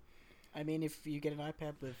 I mean, if you get an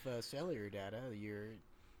iPad with cellular data, you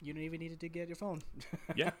don't even need to get your phone.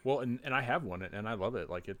 Yeah, well, and I have one, and I love it.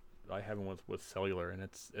 I have one with cellular, and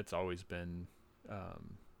it's always been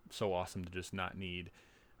so awesome to just not need.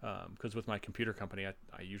 Because with my computer company,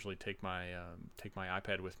 I usually take my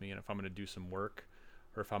iPad with me, and if I'm going to do some work,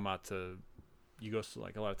 or if I'm out to,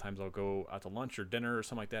 like a lot of times I'll go out to lunch or dinner or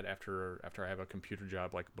something like that after I have a computer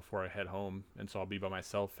job, like before I head home, and so I'll be by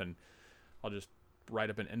myself, and I'll just write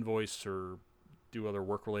up an invoice or do other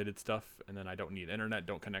work-related stuff, and then I don't need internet,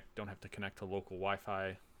 don't have to connect to local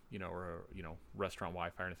Wi-Fi, or restaurant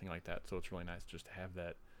Wi-Fi or anything like that. So it's really nice just to have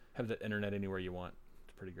that internet anywhere you want.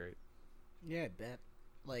 It's pretty great. Yeah, I bet.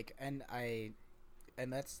 Like, and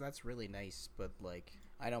that's really nice. But like,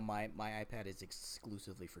 I know my iPad is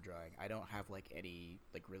exclusively for drawing. I don't have any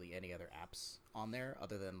other apps on there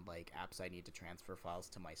other than like apps I need to transfer files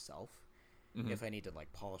to myself. If I need to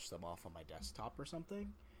like polish them off on my desktop or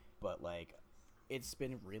something. But like, it's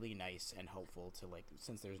been really nice and helpful to like,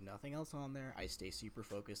 since there's nothing else on there, I stay super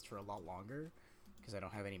focused for a lot longer because I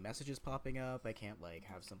don't have any messages popping up. I can't like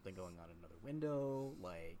have something going on in another window,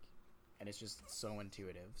 like, and it's just so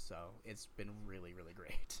intuitive. So it's been really, really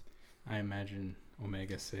great. I imagine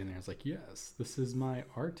Omega sitting there. It's like, yes, this is my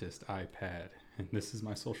artist iPad, and this is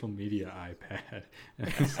my social media iPad.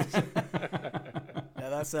 Yeah,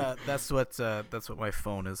 that's what my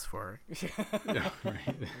phone is for. Yeah,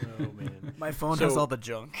 right. Oh man, my phone has all the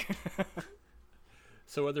junk.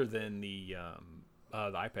 So other than the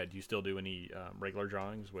iPad, do you still do any regular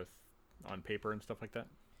drawings on paper and stuff like that?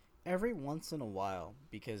 Every once in a while,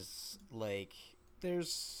 because like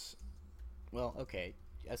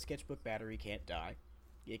a sketchbook battery can't die.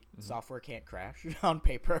 Software can't crash on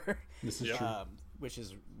paper. This is true. Which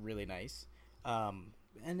is really nice.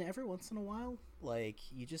 And every once in a while, like,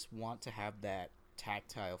 you just want to have that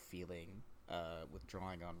tactile feeling with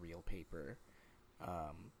drawing on real paper.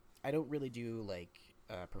 I don't really do like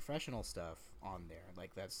professional stuff on there.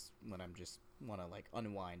 Like, that's when I'm just want to like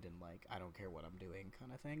unwind and like I don't care what I'm doing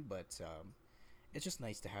kind of thing. But it's just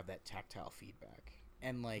nice to have that tactile feedback.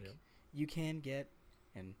 And like you can get,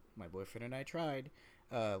 and my boyfriend and I tried,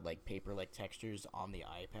 like paper like textures on the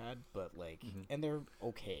iPad, but like and they're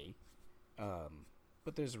okay.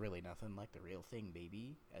 But there's really nothing like the real thing,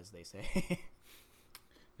 baby, as they say.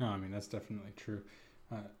 No, I mean, that's definitely true.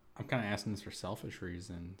 I'm kind of asking this for selfish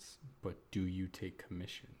reasons, but do you take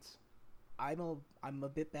commissions? I'm a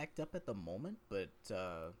bit backed up at the moment, but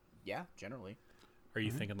yeah, generally. Are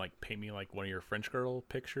you thinking like paint me like one of your French girl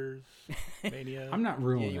pictures, Mania? I'm not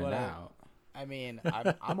ruling it out. I mean,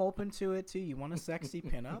 I'm open to it too. You want a sexy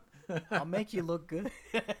pinup? I'll make you look good.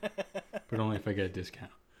 But only if I get a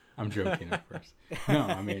discount. I'm joking, of course. No,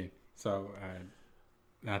 I mean, so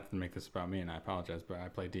not to make this about me, and I apologize, but I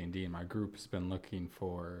play D&D, and my group has been looking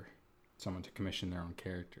for someone to commission their own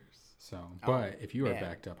characters. So, but if you are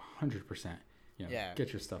backed up 100%,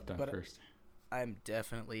 get your stuff done first. I'm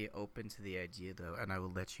definitely open to the idea, though, and I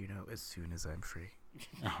will let you know as soon as I'm free.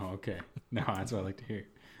 Oh, okay. No, that's what I like to hear.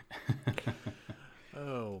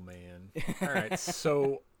 Oh, man. All right,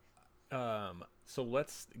 so So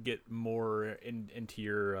let's get more into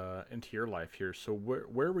your life here. So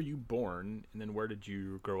where were you born, and then where did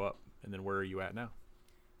you grow up, and then where are you at now?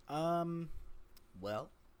 Well,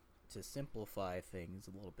 to simplify things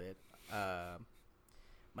a little bit,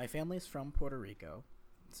 my family's from Puerto Rico,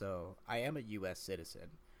 so I am a U.S. citizen.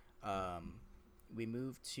 We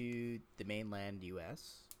moved to the mainland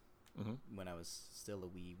U.S. When I was still a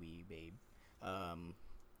wee babe.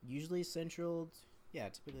 Usually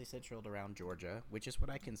typically central around Georgia, which is what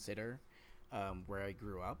I consider where I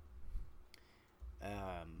grew up.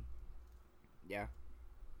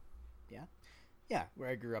 Where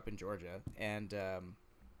I grew up in Georgia. And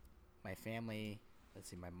my family,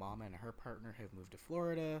 my mom and her partner have moved to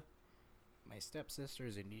Florida. My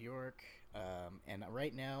stepsister's in New York. And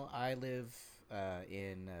right now I live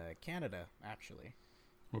in Canada, actually.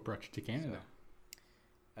 What brought you to Canada?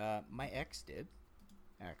 My ex did,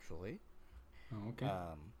 actually. Oh, okay.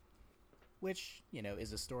 Which,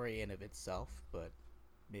 is a story in of itself, but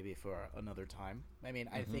maybe for another time. I mean,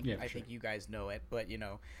 I think you guys know it, but,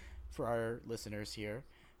 for our listeners here.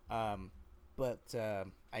 But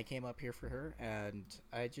I came up here for her, and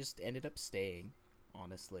I just ended up staying,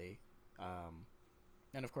 honestly.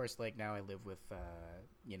 And, of course, now I live with,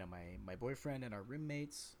 my boyfriend and our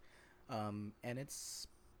roommates. And it's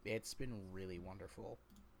been really wonderful,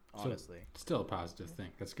 honestly. So, still a positive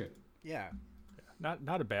thing. That's good. Yeah.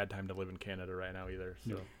 Not a bad time to live in Canada right now either.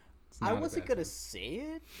 So I wasn't gonna say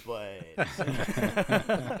it, but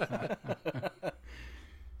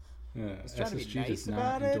SSG does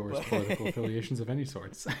not endorse political affiliations of any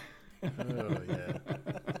sorts. Oh yeah.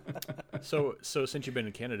 So since you've been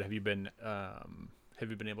in Canada, have you been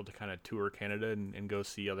able to kind of tour Canada and go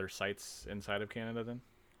see other sites inside of Canada then?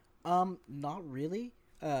 Not really.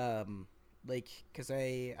 Because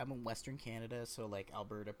I'm in Western Canada, so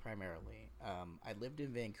Alberta primarily. I lived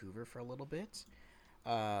in Vancouver for a little bit,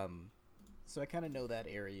 so I kind of know that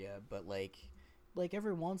area. But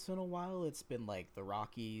every once in a while, it's been the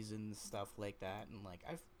Rockies and stuff like that, and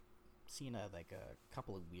I've seen a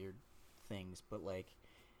couple of weird things, but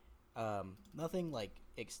nothing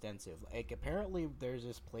extensive. Apparently, there's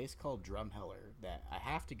this place called Drumheller that I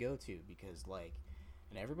have to go to because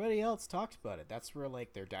and everybody else talks about it. That's where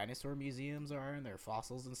their dinosaur museums are and their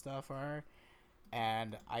fossils and stuff are.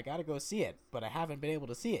 And I gotta go see it, but I haven't been able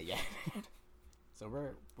to see it yet. So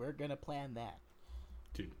we're gonna plan that.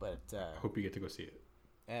 Dude, but I hope you get to go see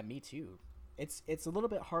it. Me too. It's a little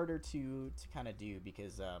bit harder to kind of do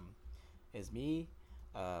because as me,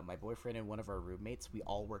 my boyfriend and one of our roommates, we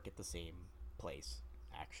all work at the same place,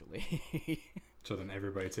 actually. So then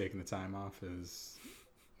everybody taking the time off is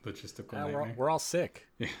logistical nightmare. We're all sick.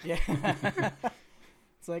 Yeah.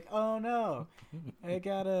 It's oh no, I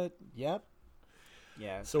gotta. Yep.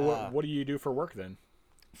 Yeah. So what do you do for work then?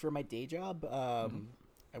 For my day job, I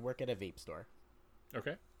work at a vape store.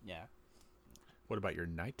 Okay. Yeah. What about your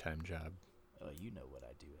nighttime job? Oh, you know what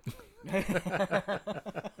I do.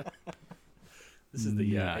 This is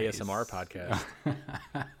the ASMR podcast.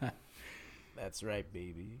 That's right,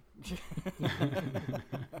 baby.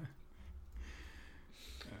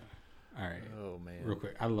 All right. Oh man. Real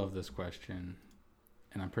quick, I love this question,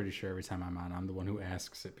 and I'm pretty sure every time I'm on, I'm the one who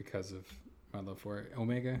asks it because of my love for it.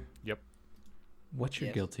 Omega. Yep. What's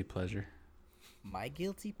your guilty pleasure? My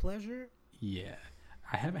guilty pleasure? Yeah,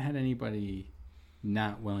 I haven't had anybody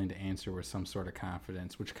not willing to answer with some sort of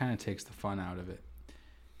confidence, which kind of takes the fun out of it.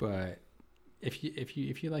 But if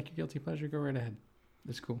you like your guilty pleasure, go right ahead.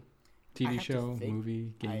 That's cool. TV show,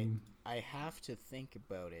 movie, game. I have to think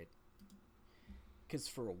about it. Because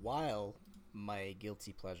for a while, my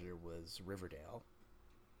guilty pleasure was Riverdale,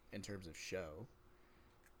 in terms of show.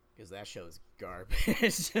 Because that show is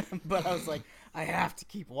garbage. But I was I have to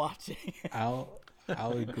keep watching. I'll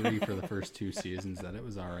agree for the first 2 seasons that it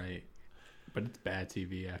was all right. But it's bad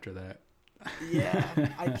TV after that. Yeah,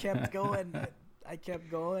 I kept going. I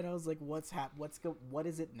was what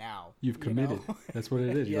is it now? You've committed. That's what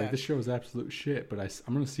it is. You're this show is absolute shit, but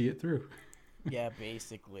I'm going to see it through. Yeah,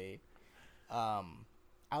 basically.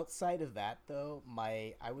 Outside of that, though,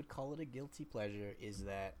 I would call it a guilty pleasure is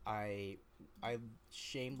that I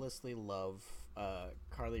shamelessly love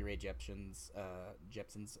Carly Rae Jepsen's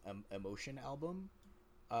Emotion album,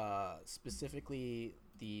 specifically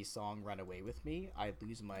the song "Run Away with Me." I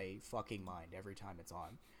lose my fucking mind every time it's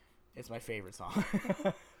on. It's my favorite song.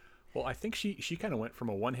 Well, I think she kind of went from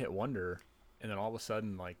a one-hit wonder, and then all of a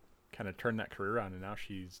sudden kind of turned that career on, and now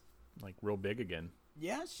she's real big again.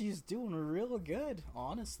 Yeah, she's doing real good,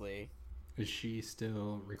 honestly. Is she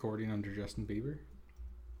still recording under Justin Bieber?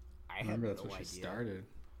 I remember have that's no what idea. She started.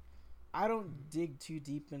 I don't dig too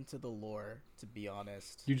deep into the lore, to be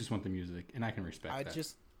honest. You just want the music, and I can respect that.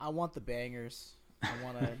 I want the bangers. I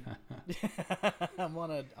want to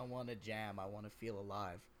I want to jam. I want to feel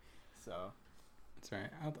alive. So that's all right.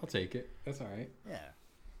 I'll take it. That's all right. yeah.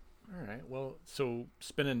 All right. Well, so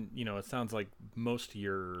spending, it sounds like most of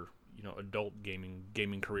your, adult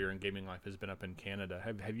gaming career and gaming life has been up in Canada.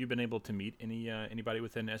 Have you been able to meet anybody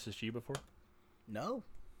within SSG before? No.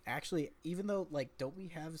 Actually, even though, don't we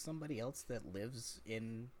have somebody else that lives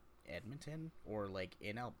in Edmonton or,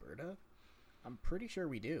 in Alberta? I'm pretty sure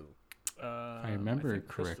we do. I remember it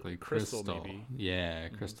correctly. Crystal. Maybe. Yeah,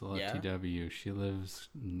 Crystal Yeah? FTW. She lives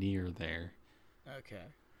near there. Okay.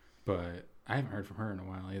 But I haven't heard from her in a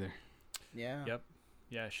while either. Yeah. Yep.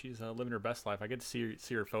 Yeah, she's living her best life. I get to see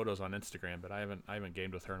her photos on Instagram, but I haven't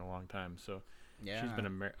gamed with her in a long time. So Yeah. she's been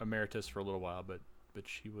emeritus for a little while, but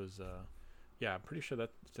she was yeah, I'm pretty sure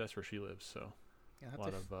that's where she lives. So Yeah, a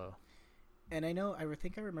lot of and I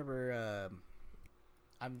think I remember.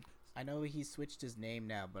 I know he switched his name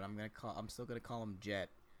now, but I'm still gonna call him Jet.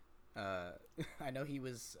 I know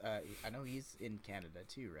he's in Canada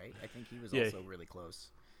too, right? I think he was also really close.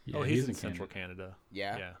 Yeah, he's in Central Canada.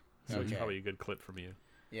 Yeah. Yeah. So it's Okay. probably a good clip from you.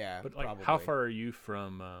 Yeah, But probably. how far are you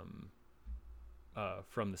from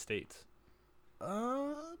the States?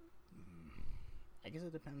 I guess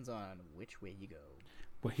it depends on which way you go.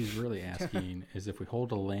 What he's really asking is if we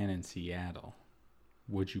hold a LAN in Seattle,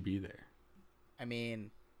 would you be there? I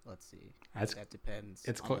mean, let's see. That's- That depends.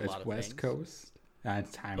 It's on close. a lot It's of West things. Coast.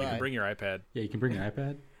 It's time. But- Bring your iPad. Yeah, you can bring your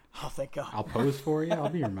iPad. Oh, thank God. I'll pose for you. I'll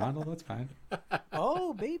be your model. That's fine.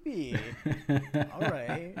 Oh, baby. All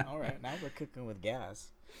right. Now we're cooking with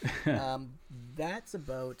gas. That's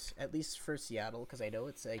about, at least for Seattle, because I know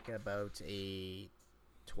it's about a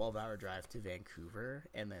 12-hour drive to Vancouver,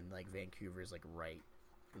 and then Vancouver's right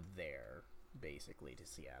there, basically, to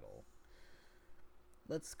Seattle.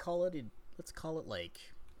 Let's call it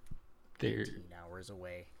There. 18 hours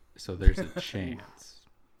away. So there's a chance.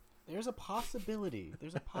 There's a possibility.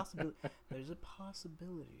 There's a possibility.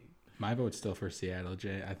 My vote's still for Seattle,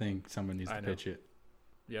 Jay. I think someone needs to pitch it.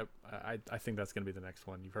 Yep, I think that's gonna be the next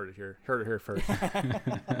one. You've heard it here. Heard it here first.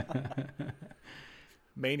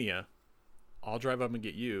 Mania. I'll drive up and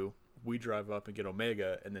get you. We drive up and get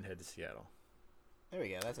Omega, and then head to Seattle. There we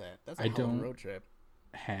go. That's a I hell of don't- a road trip.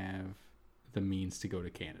 Have the means to go to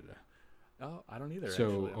Canada. Oh, I don't either. So actually.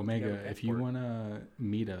 I don't think I Omega, have a if you passport. want to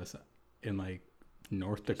meet us in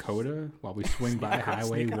North Dakota while we swing by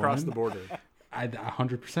Highway Sneak across 1, the border. I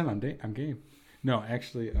 100% I'm game. No,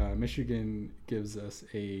 actually, Michigan gives us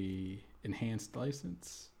a enhanced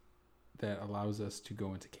license that allows us to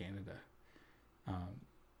go into Canada.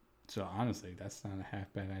 So honestly, that's not a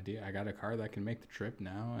half bad idea. I got a car that can make the trip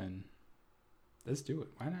now, and let's do it.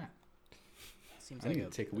 Why not? Seems I need to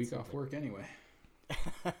take a week off work anyway.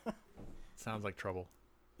 Sounds like trouble.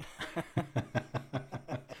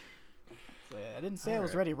 I didn't say I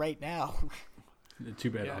was ready right now.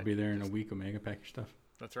 Too bad. Yeah. I'll be there in a week. Omega, pack your stuff.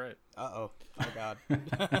 That's right. Oh God.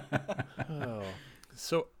 Oh.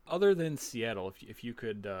 So, other than Seattle, if you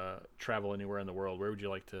could travel anywhere in the world, where would you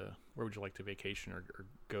like to vacation or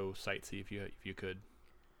go sightsee if you could?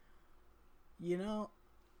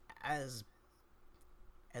 As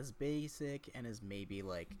basic and as maybe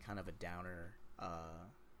kind of a downer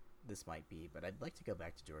this might be, but I'd like to go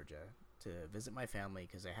back to Georgia to visit my family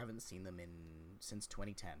because I haven't seen them since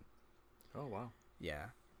 2010. Oh wow. Yeah.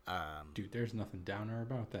 Dude, there's nothing downer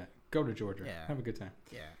about that. Go to Georgia. Yeah. Have a good time.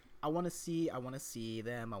 Yeah. I want to see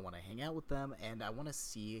them. I want to hang out with them, and I want to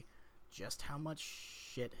see just how much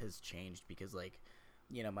shit has changed because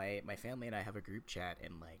my family and I have a group chat,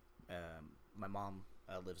 and my mom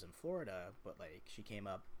lives in Florida, but she came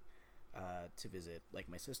up to visit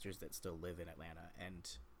my sisters that still live in Atlanta, and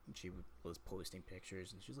she was posting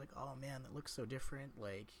pictures, and she was like, "Oh man, that looks so different,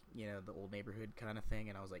 the old neighborhood kind of thing."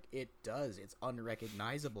 And I was like, "It does. It's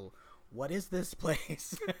unrecognizable. What is this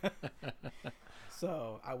place?"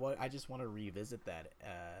 So I just want to revisit that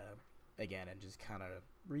again and just kind of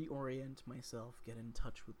reorient myself, get in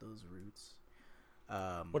touch with those roots.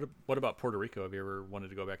 What about Puerto Rico? Have you ever wanted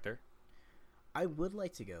to go back there? I would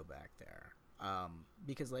like to go back there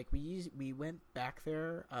because we went back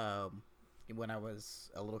there when I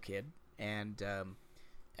was a little kid, and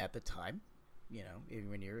at the time, even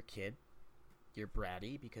when you're a kid, you're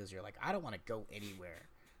bratty because you're like, I don't want to go anywhere.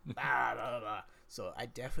 Blah, blah, blah. So I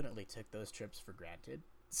definitely took those trips for granted.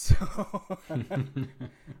 So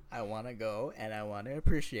I want to go and I want to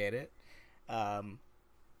appreciate it. And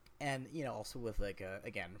also with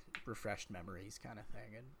again, refreshed memories kind of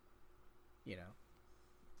thing, and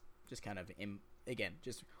just kind of again,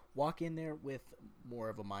 just walk in there with more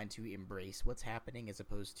of a mind to embrace what's happening as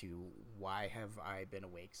opposed to why have I been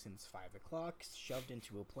awake since 5 o'clock, shoved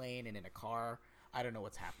into a plane and in a car. I don't know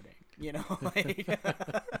what's happening, you know. Like,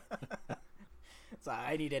 so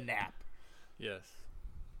I need a nap. Yes.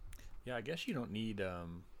 Yeah, I guess you don't need.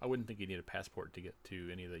 I wouldn't think you need a passport to get to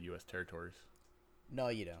any of the U.S. territories. No,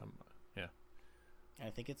 you don't. Yeah. I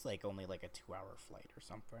think it's like only like a 2-hour flight or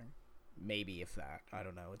something. Maybe if that. I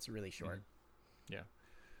don't know. It's really short. Mm-hmm. Yeah.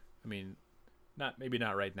 I mean, maybe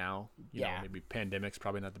not right now. You know, maybe pandemic's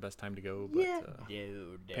probably not the best time to go. But,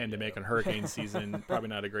 pandemic and hurricane season, probably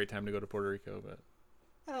not a great time to go to Puerto Rico. But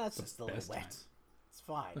it's just a little wet. It's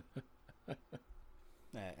fine.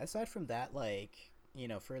 Aside from that, like, you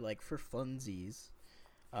know, for funsies,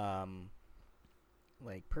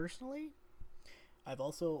 like personally, I've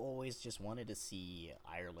also always just wanted to see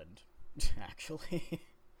Ireland. Actually,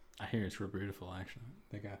 I hear it's real beautiful. Actually,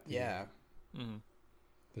 they got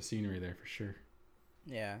the scenery there for sure.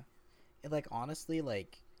 Yeah, and like honestly,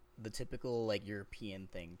 like the typical like European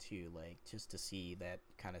thing too, like just to see that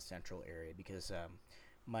kind of central area because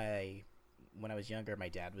when I was younger, my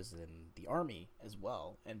dad was in the army as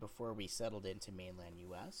well, and before we settled into mainland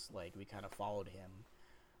U.S., like we kind of followed him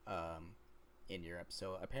in Europe.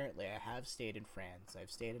 So apparently, I have stayed in France,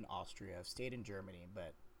 I've stayed in Austria, I've stayed in Germany,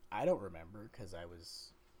 but I don't remember because I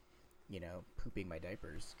was, you know, pooping my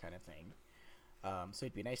diapers kind of thing. So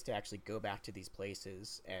it'd be nice to actually go back to these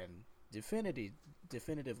places and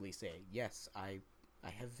definitively say, yes, I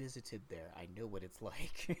have visited there. I know what it's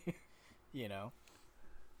like, you know?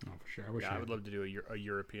 Oh, for sure. I would love to do a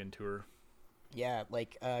European tour. Yeah,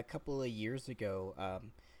 like a couple of years ago,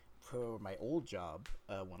 for my old job,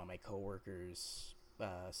 one of my coworkers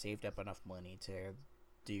saved up enough money to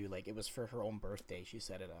do, like, it was for her own birthday. She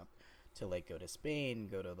set it up to, like, go to Spain,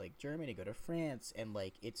 go to, like, Germany, go to France, and,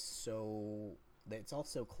 like, it's all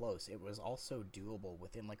so close. It was also doable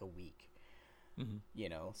within, like, a week, you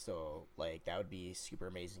know? So, like, that would be super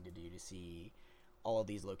amazing to do, to see all of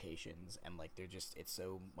these locations, and like it's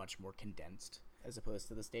so much more condensed as opposed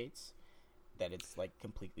to the States that it's like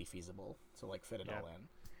completely feasible to like fit it all in.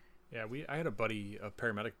 Yeah, I had a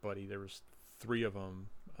paramedic buddy. There was 3 of them,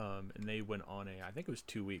 and they went on I think it was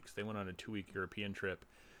 2 weeks. They went on a 2-week European trip,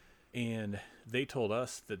 and they told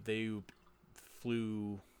us that the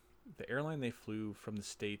airline they flew from the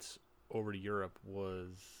States over to Europe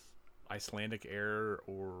was Icelandic Air,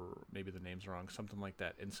 or maybe the name's wrong, something like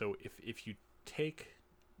that. And so if you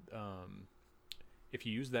if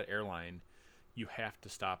you use that airline, you have to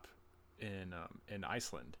stop in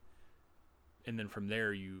Iceland, and then from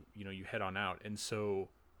there you head on out. And so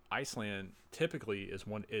Iceland typically is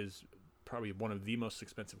probably one of the most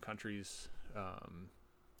expensive countries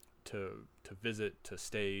to visit, to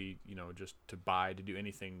stay, you know, just to buy, to do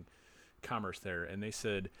anything commerce there. And they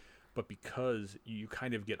said, but because you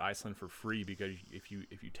kind of get Iceland for free, because if you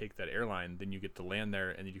take that airline, then you get to land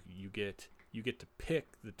there, and you get to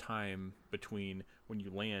pick the time between when you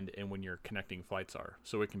land and when your connecting flights are.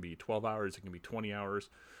 So it can be 12 hours, it can be 20 hours.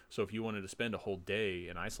 So if you wanted to spend a whole day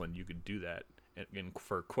in Iceland, you could do that and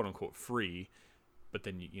for quote unquote free, but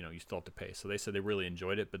then you still have to pay. So they said they really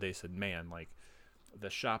enjoyed it, but they said, man, like the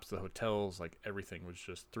shops, the hotels, like everything was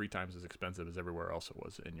just 3 times as expensive as everywhere else it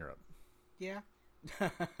was in Europe. Yeah.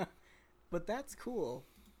 But that's cool.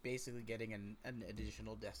 Basically getting an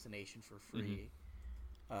additional destination for free.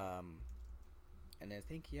 And I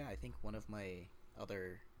think one of my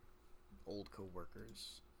other old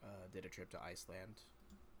coworkers did a trip to Iceland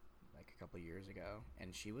like a couple years ago,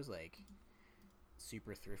 and she was like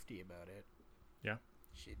super thrifty about it. Yeah.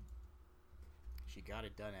 She got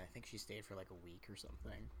it done. I think she stayed for like a week or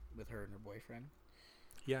something with her and her boyfriend.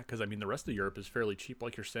 Yeah, because I mean the rest of Europe is fairly cheap,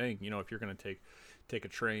 like you're saying. You know, if you're going to take a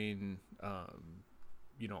train,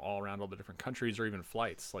 all around all the different countries, or even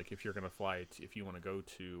flights. Like if you're going to fly, if you want to go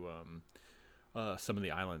to some of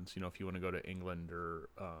the islands, if you want to go to England or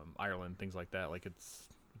Ireland, things like that, like it's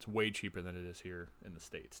way cheaper than it is here in the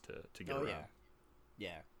States to get around.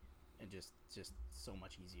 Yeah, and just so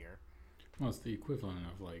much easier. Well, it's the equivalent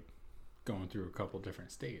of like going through a couple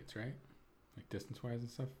different states, right? Like distance-wise and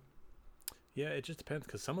stuff. Yeah, it just depends,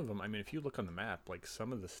 because some of them, I mean, if you look on the map, like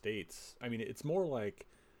some of the states, I mean, it's more like,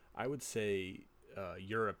 I would say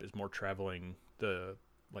Europe is more traveling the,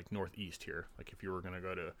 like, northeast here. Like, if you were going to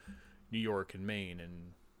go to New York and Maine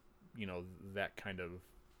and, that kind of,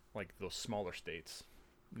 like, those smaller states,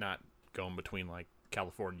 not going between, like,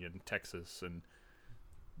 California and Texas and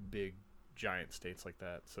big, giant states like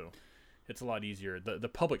that. So it's a lot easier. The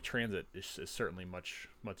public transit is certainly much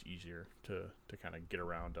easier to kind of get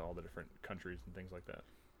around to all the different countries and things like that.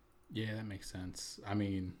 Yeah, that makes sense. I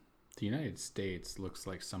mean, The United States looks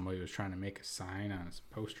like somebody was trying to make a sign on his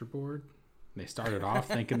poster board. They started off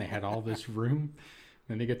thinking they had all this room.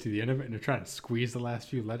 Then they get to the end of it and they're trying to squeeze the last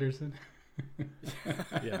few letters in.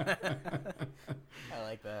 Yeah. I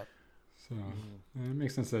like that. So it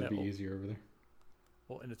makes sense that'd be well- easier over there.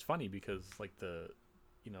 Well, and it's funny because like the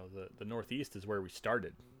Northeast is where we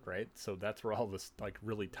started, right? So that's where all this like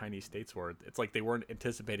really tiny states were. It's like they weren't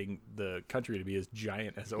anticipating the country to be as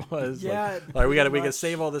giant as it was. Yeah, like we gotta much.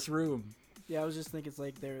 save all this room. Yeah, I was just thinking it's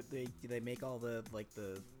like they make all the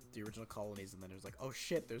original colonies, and then there's like, oh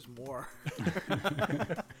shit, there's more.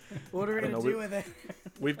 What are we don't gonna know, do with it?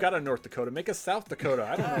 We've got a North Dakota. Make a South Dakota.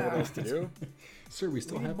 I don't know what else to do. Sir, we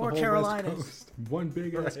still We need have the more whole Carolinas. West Coast. One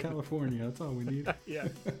big ass California. That's all we need. Yeah.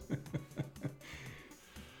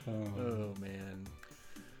 Oh man.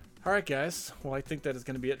 All right, guys. Well, I think that is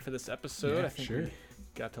going to be it for this episode. Yeah, I think sure. we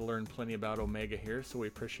got to learn plenty about Omega here, so we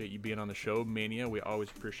appreciate you being on the show, Mania. We always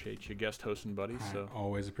appreciate you guest hosting, buddy. So I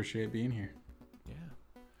always appreciate being here. yeah.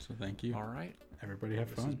 So thank you. All right. Everybody have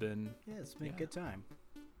This has fun. been Yeah, it's been a good time.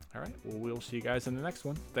 all right. Well, we'll see you guys in the next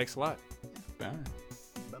one. Thanks a lot. Bye.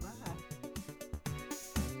 Bye bye.